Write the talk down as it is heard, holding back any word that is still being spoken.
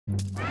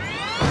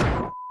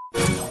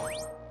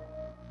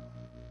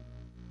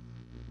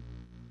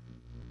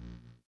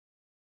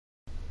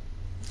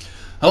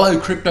Hello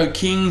Crypto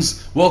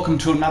Kings, welcome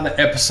to another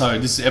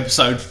episode. This is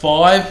episode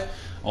 5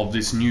 of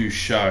this new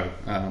show,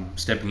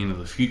 Stepping into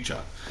the Future.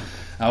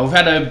 We've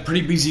had a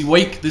pretty busy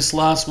week this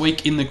last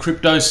week in the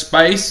crypto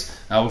space.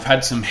 We've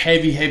had some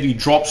heavy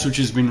drops, which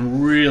has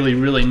been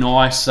really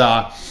nice.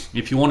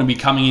 If you want to be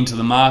coming into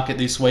the market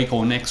this week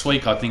or next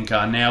week, I think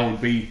now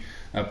would be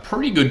a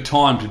pretty good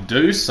time to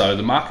do so.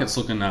 The market's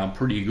looking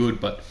pretty good,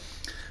 but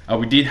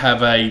we did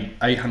have a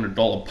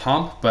 $800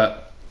 pump,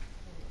 but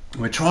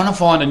we're trying to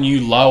find a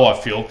new low, I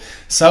feel.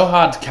 So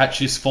hard to catch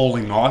this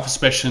falling knife,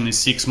 especially in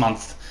this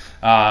 6-month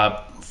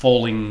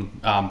falling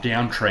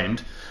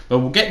downtrend. But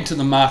we'll get into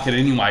the market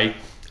anyway.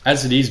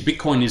 As it is,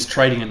 Bitcoin is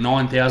trading at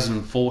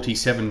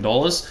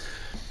 $9,047.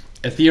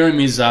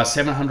 Ethereum is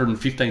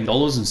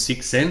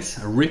 $715.06.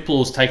 Ripple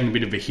has taken a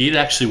bit of a hit. It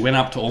actually went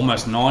up to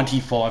almost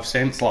 95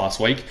 cents last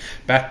week,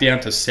 back down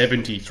to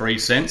 73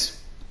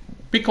 cents.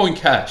 Bitcoin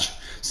Cash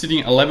sitting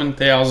at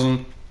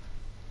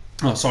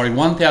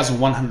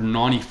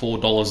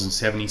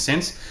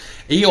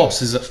 $1,194.70.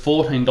 EOS is at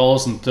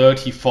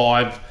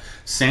 $14.35.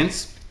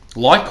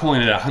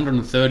 Litecoin at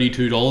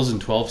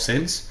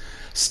 $132.12.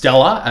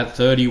 Stellar at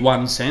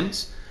 31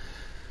 cents.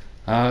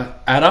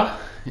 ADA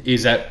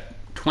is at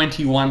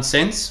 21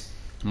 cents.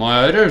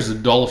 MIOTA is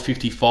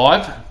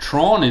 $1.55.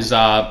 Tron is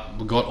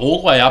got all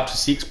the way up to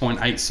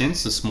 6.8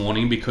 cents this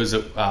morning because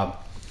it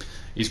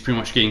is pretty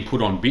much getting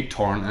put on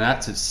BitTorrent, and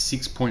that's at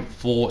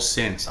 6.4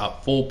 cents,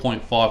 up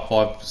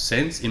 4.55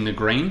 cents in the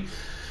green.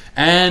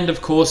 And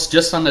of course,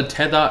 just under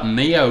Tether,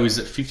 NEO is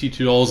at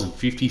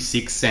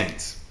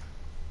 $52.56.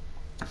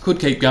 Could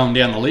keep going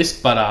down the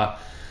list, but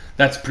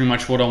that's pretty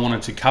much what I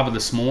wanted to cover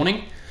this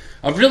morning.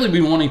 I've really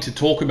been wanting to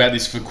talk about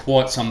this for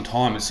quite some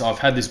time. So I've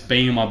had this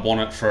bee in my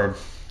bonnet for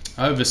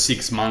over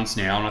 6 months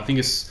now, and I think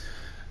it's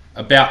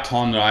about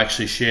time that I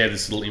actually share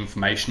this little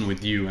information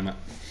with you. And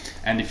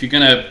if you're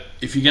gonna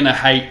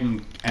hate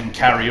and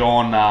carry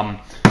on,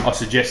 I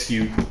suggest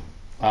you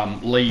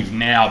leave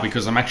now,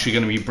 because I'm actually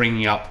going to be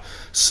bringing up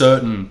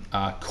certain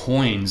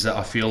coins that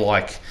I feel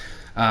like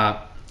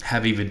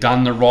have either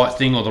done the right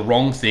thing or the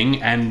wrong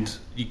thing. And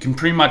you can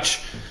pretty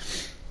much,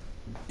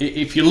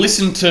 if you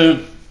listen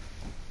to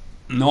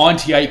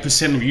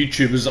 98% of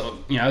YouTubers,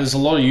 there's a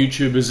lot of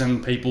YouTubers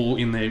and people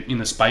in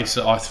the space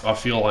that I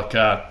feel like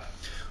are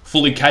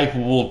fully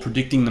capable of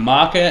predicting the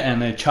market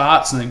and their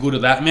charts, and they're good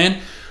at that, man.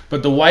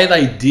 But the way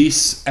they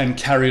diss and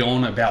carry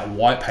on about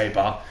white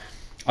paper,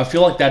 I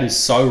feel like that is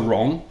so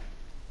wrong.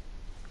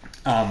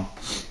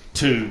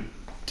 To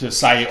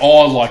say,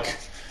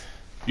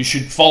 you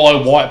should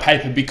follow white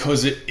paper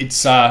because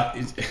it's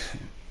the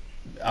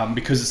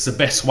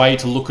best way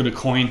to look at a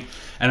coin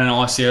and an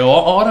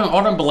ICO.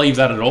 I don't believe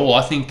that at all.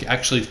 I think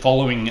actually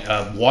following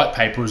white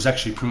paper is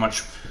actually pretty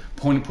much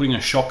putting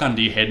a shotgun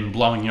to your head and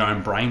blowing your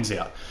own brains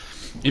out.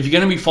 If you're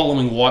going to be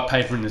following white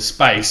paper in this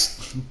space,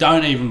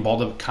 don't even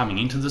bother coming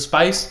into the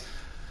space.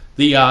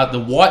 The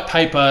white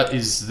paper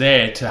is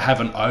there to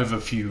have an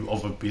overview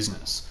of a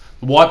business.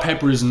 The white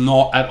paper is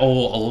not at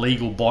all a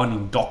legal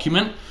binding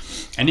document.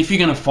 And if you're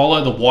going to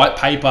follow the white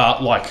paper,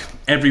 like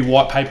every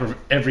white paper,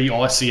 every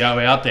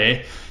ICO out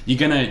there, you're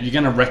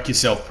gonna wreck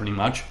yourself pretty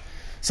much.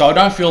 So I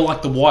don't feel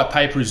like the white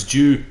paper is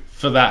due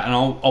for that. And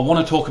I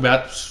want to talk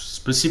about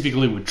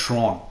specifically with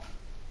Tron.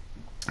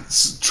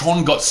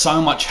 Tron got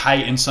so much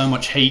hate and so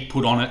much heat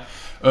put on it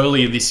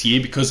earlier this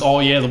year because,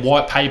 the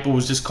white paper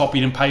was just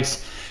copied and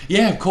paste.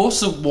 Yeah, of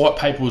course the white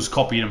paper was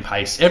copied and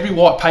paste. Every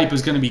white paper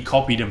is going to be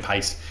copied and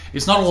paste.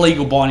 It's not a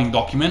legal binding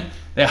document.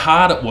 They're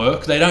hard at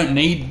work. They're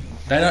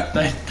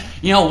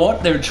you know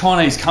what? They're a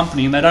Chinese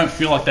company and they don't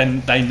feel like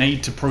they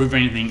need to prove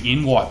anything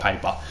in white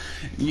paper.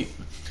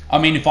 I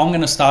mean, if I'm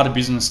going to start a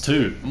business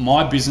too,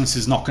 my business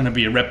is not going to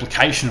be a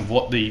replication of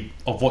what the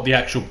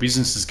actual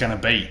business is going to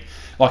be.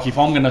 Like if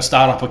I'm going to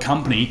start up a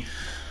company,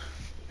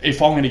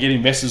 if I'm going to get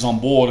investors on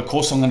board, of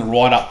course I'm going to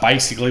write up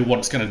basically what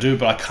it's going to do,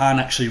 but I can't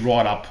actually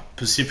write up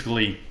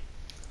specifically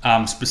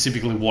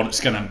what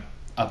it's going to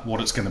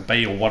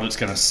be or what it's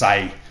going to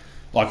say,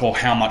 or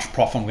how much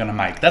profit I'm going to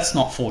make. That's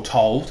not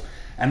foretold,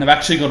 and they've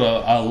actually got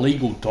a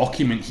legal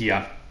document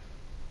here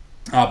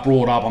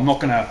brought up. I'm not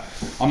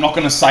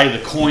going to say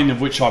the coin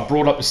of which I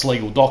brought up this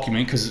legal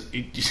document because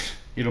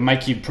it'll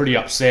make you pretty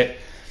upset.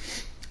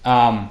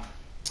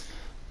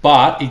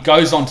 But it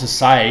goes on to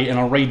say, and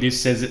I'll read this,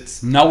 says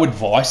it's no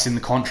advice in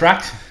the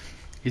contract.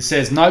 It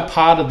says no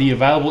part of the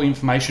available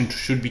information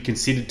should be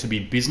considered to be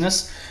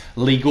business,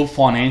 legal,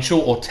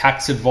 financial, or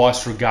tax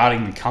advice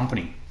regarding the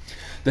company.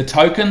 The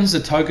tokens, the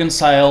token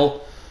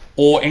sale,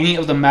 or any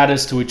of the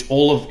matters to which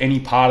all of any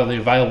part of the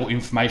available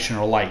information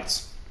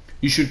relates.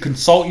 You should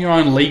consult your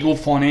own legal,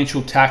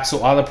 financial, tax,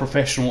 or other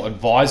professional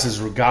advisors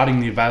regarding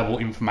the available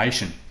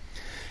information.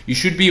 You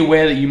should be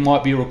aware that you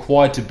might be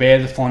required to bear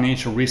the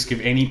financial risk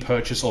of any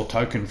purchase or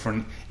token for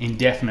an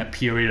indefinite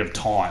period of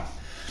time.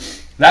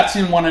 That's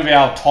in one of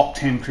our top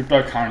 10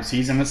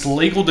 cryptocurrencies, and it's a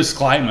legal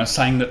disclaimer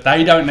saying that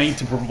they don't need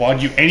to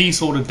provide you any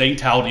sort of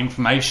detailed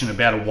information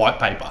about a white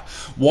paper.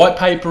 White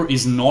paper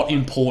is not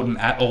important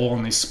at all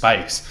in this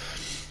space.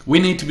 We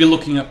need to be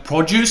looking at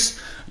produce.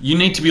 You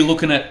need to be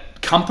looking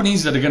at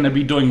companies that are going to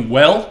be doing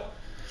well,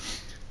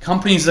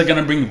 companies that are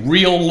going to bring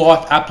real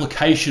life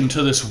application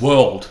to this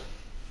world.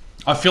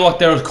 I feel like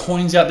there are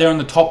coins out there in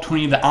the top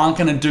 20 that aren't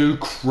going to do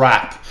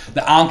crap,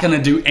 that aren't going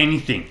to do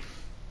anything.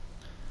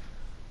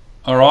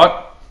 All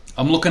right,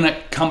 I'm looking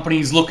at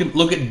companies. Look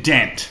at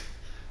Dent.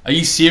 Are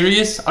you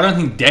serious? I don't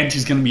think Dent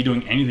is going to be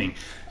doing anything.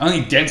 I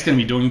think Dent's going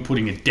to be doing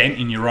putting a dent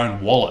in your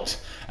own wallet.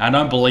 And I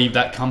don't believe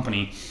that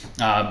company.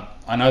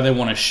 I know they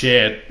want to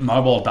share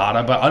mobile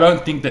data, but I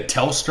don't think that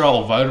Telstra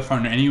or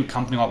Vodafone or any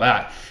company like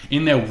that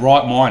in their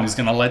right mind is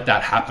going to let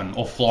that happen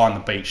or fly on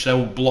the beach. They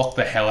will block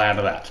the hell out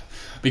of that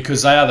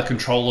because they are the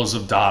controllers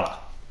of data.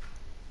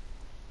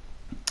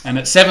 And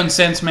at 7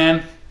 cents,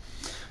 man,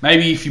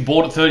 maybe if you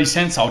bought at 30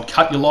 cents, I would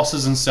cut your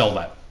losses and sell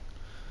that.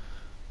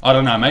 I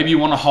don't know. Maybe you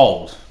want to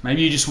hold.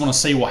 Maybe you just want to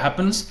see what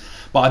happens.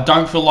 But I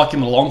don't feel like in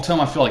the long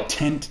term, I feel like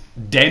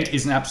Dent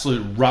is an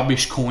absolute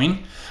rubbish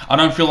coin. I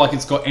don't feel like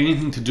it's got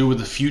anything to do with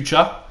the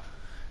future.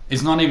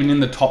 It's not even in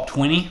the top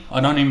 20,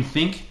 I don't even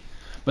think.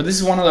 But this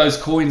is one of those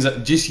coins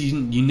that just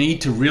you need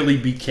to really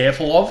be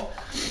careful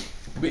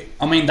of.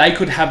 I mean, they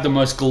could have the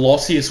most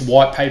glossiest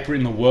white paper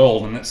in the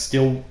world and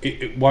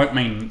it won't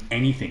mean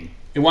anything.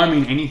 It won't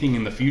mean anything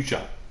in the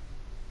future.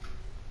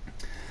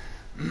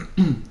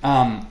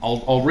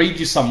 I'll read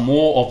you some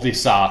more of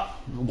this.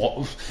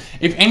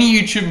 If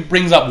any YouTuber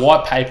brings up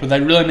white paper,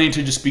 they really need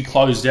to just be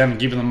closed down and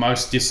given the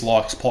most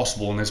dislikes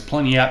possible. And there's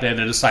plenty out there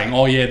that are saying,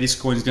 oh yeah, this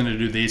coin's going to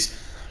do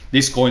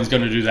this coin's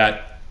going to do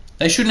that.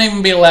 They shouldn't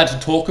even be allowed to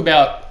talk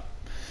about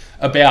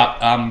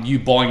you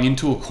buying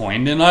into a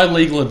coin. They're no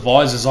legal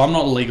advisors. I'm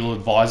not a legal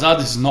advisor.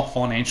 This is not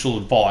financial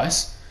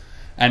advice,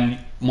 and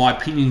my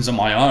opinions are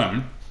my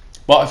own.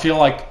 But I feel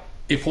like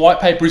if white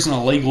paper isn't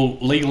a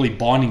legally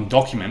binding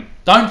document,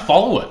 don't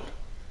follow it.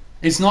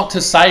 It's not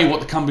to say what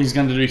the company's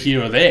going to do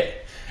here or there.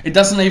 It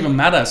doesn't even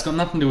matter. It's got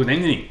nothing to do with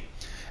anything.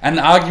 And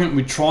the argument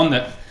with Tron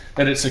that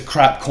it's a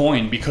crap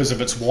coin because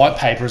of its white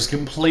paper is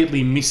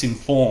completely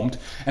misinformed.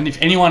 And if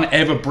anyone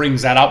ever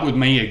brings that up with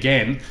me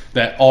again,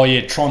 that, oh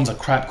yeah, Tron's a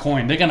crap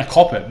coin, they're going to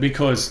cop it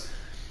because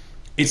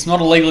it's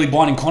not a legally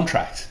binding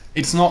contract.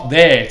 It's not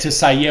there to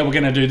say, yeah, we're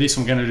going to do this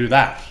and we're going to do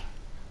that.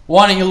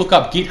 Why don't you look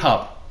up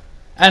GitHub?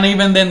 And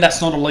even then,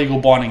 that's not a legal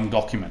binding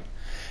document.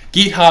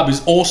 GitHub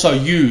is also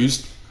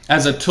used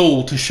as a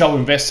tool to show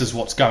investors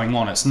what's going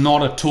on. It's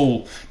not a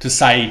tool to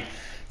say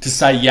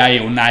yay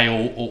or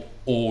nay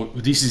or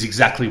this is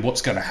exactly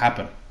what's going to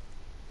happen.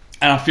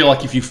 And I feel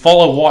like if you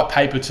follow white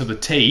paper to the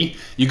T,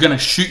 you're going to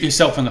shoot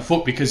yourself in the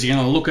foot because you're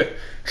going to look at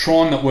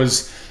Tron that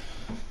was,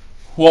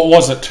 what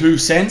was it, 2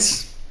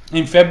 cents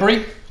in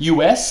February,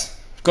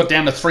 US, got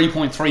down to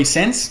 3.3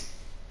 cents.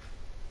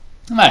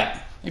 Mate,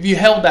 if you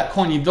held that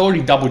coin, you've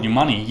already doubled your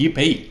money,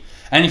 yippee.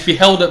 And if you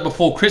held it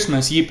before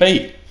Christmas,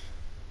 yippee,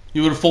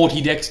 you would have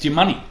 40x'd your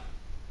money.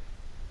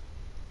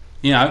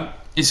 You know,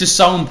 it's just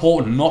so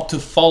important not to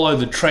follow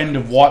the trend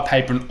of white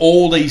paper, and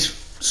all these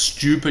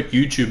stupid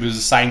YouTubers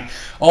are saying,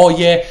 oh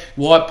yeah,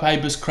 white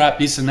paper's crap,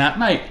 this and that.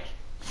 Mate,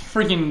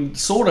 freaking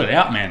sort it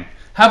out, man.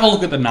 Have a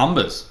look at the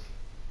numbers.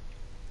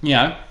 You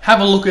know,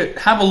 have a look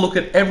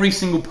at every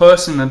single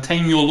person in the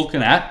team you're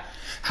looking at.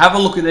 Have a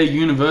look at their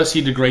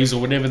university degrees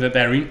or whatever that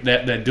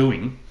they're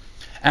doing,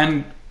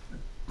 and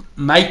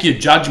make your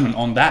judgment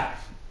on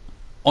that,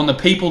 on the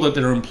people that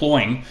they're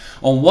employing,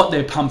 on what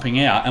they're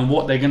pumping out and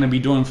what they're going to be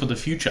doing for the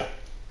future.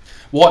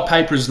 White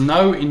paper is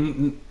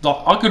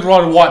I could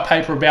write a white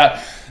paper about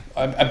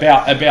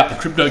the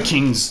Crypto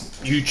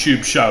Kings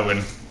YouTube show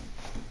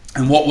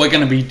and what we're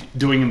going to be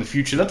doing in the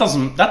future. That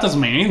doesn't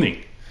mean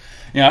anything.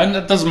 You know, and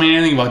that doesn't mean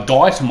anything if I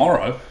die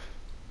tomorrow.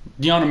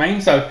 Do you know what I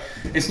mean? So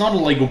it's not a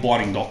legal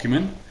binding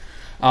document.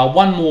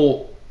 One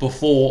more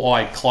before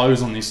I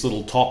close on this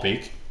little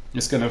topic.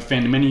 It's going to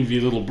offend many of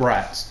you little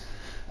brats.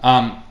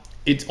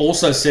 It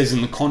also says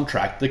in the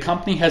contract, the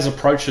company has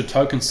approached a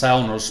token sale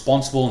in a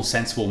responsible and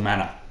sensible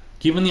manner.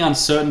 Given the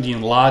uncertainty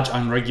and large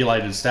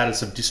unregulated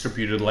status of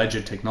distributed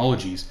ledger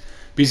technologies,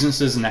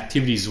 businesses and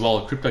activities, as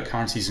well as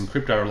cryptocurrencies and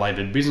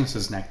crypto-related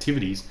businesses and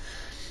activities,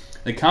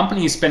 the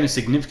company has spent a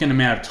significant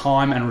amount of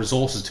time and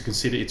resources to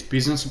consider its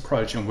business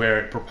approach and where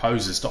it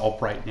proposes to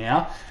operate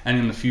now and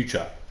in the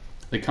future.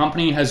 The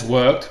company has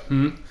worked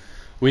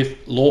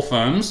with law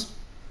firms,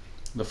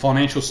 the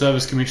Financial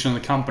Service Commission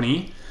of the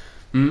company,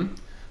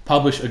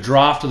 published a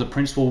draft of the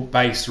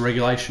principle-based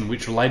regulation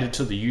which related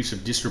to the use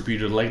of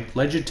distributed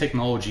ledger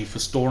technology for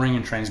storing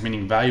and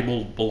transmitting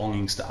valuable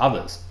belongings to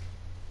others,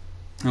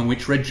 and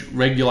which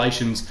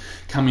regulations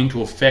come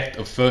into effect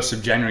of 1st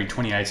of January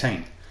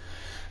 2018.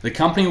 The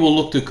company will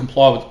look to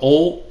comply with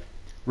all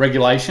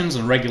regulations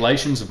and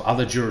regulations of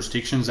other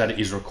jurisdictions that it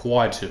is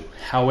required to.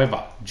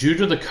 However, due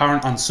to the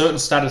current uncertain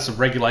status of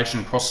regulation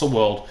across the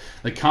world,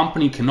 the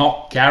company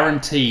cannot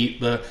guarantee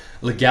the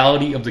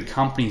legality of the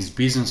company's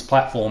business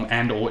platform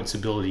and or its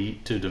ability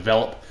to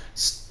develop,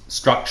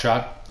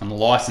 structure, and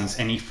license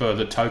any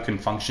further token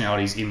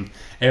functionalities in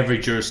every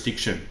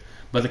jurisdiction,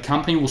 but the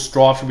company will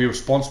strive to be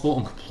responsible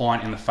and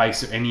compliant in the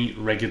face of any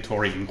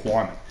regulatory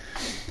requirement.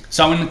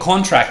 So in the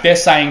contract, they're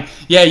saying,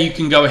 yeah, you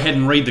can go ahead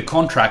and read the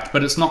contract,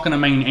 but it's not going to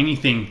mean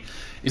anything.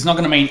 It's not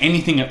going to mean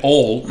anything at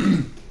all.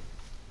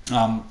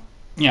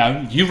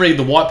 You read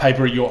the white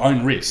paper at your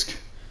own risk.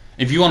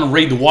 If you want to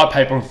read the white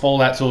paper and follow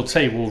that to a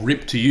T, we'll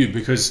rip to you,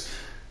 because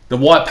the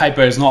white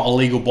paper is not a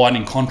legal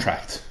binding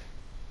contract.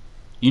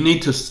 You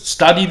need to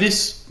study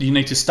this. You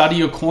need to study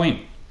your coin.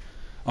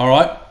 All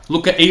right?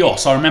 Look at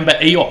EOS. I remember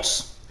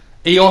EOS.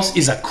 EOS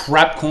is a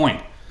crap coin.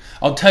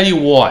 I'll tell you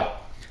why.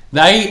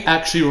 They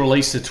actually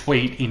released a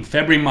tweet in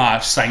February,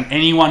 March saying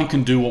anyone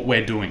can do what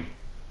we're doing.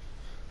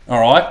 All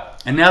right?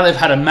 And now they've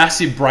had a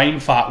massive brain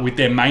fart with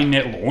their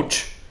mainnet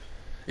launch.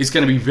 It's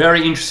going to be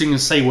very interesting to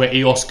see where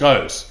EOS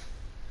goes.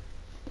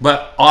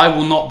 But I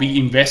will not be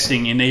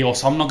investing in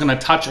EOS. I'm not going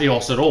to touch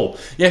EOS at all.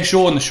 Yeah,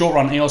 sure, in the short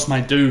run, EOS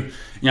may do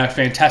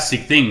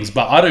fantastic things,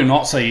 but I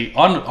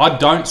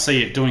don't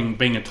see it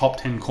being a top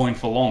 10 coin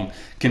for long,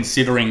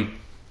 considering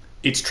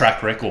its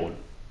track record.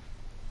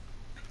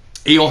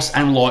 EOS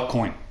and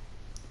Litecoin,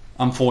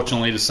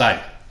 unfortunately to say.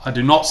 I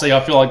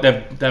feel like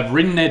they've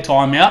ridden their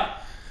time out.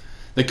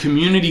 The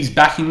community's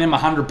backing them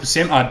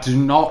 100%. I do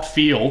not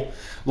feel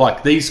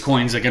like these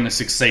coins are going to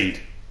succeed.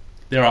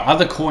 There are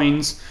other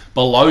coins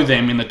below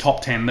them in the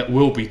top 10 that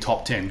will be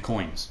top 10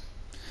 coins.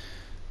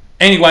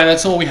 Anyway,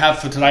 that's all we have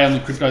for today on the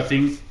Crypto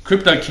Thing.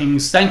 Crypto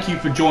Kings, thank you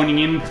for joining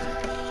in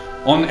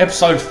on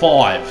episode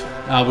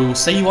 5. We will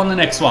see you on the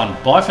next one.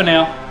 Bye for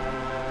now.